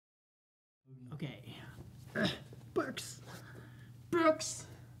Okay. Books. Books.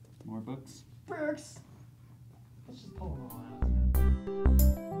 More books. Books. Let's just pull them all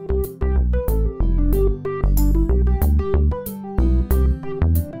out.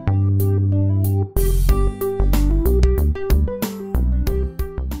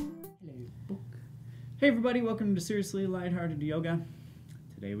 Hello, book. Hey everybody, welcome to Seriously Lighthearted Yoga.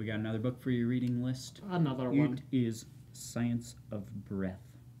 Today we got another book for your reading list. Another one. It is Science of Breath,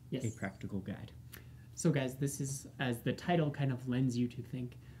 Yes. a practical guide. So guys, this is, as the title kind of lends you to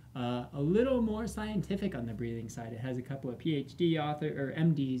think, a little more scientific on the breathing side. It has a couple of PhD or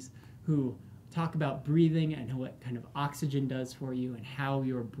MDs who talk about breathing and what kind of oxygen does for you and how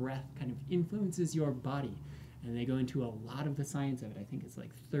your breath kind of influences your body. And they go into a lot of the science of it. I think it's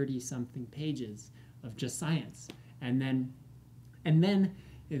like 30-something pages of just science. And then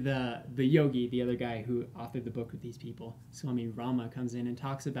the yogi, the other guy who authored the book with these people, Swami Rama, comes in and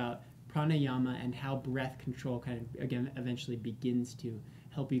talks about pranayama and how breath control kind of, again, eventually begins to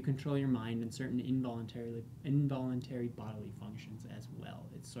help you control your mind and certain involuntary bodily functions as well.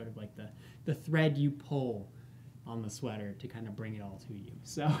 It's sort of like the thread you pull on the sweater to kind of bring it all to you.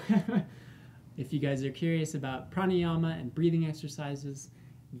 So if you guys are curious about pranayama and breathing exercises,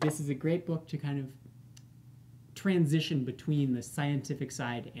 this is a great book to kind of transition between the scientific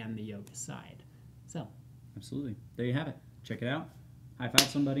side and the yoga side. So, Absolutely. There you have it. Check it out. High five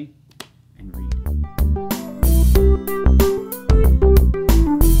somebody and read.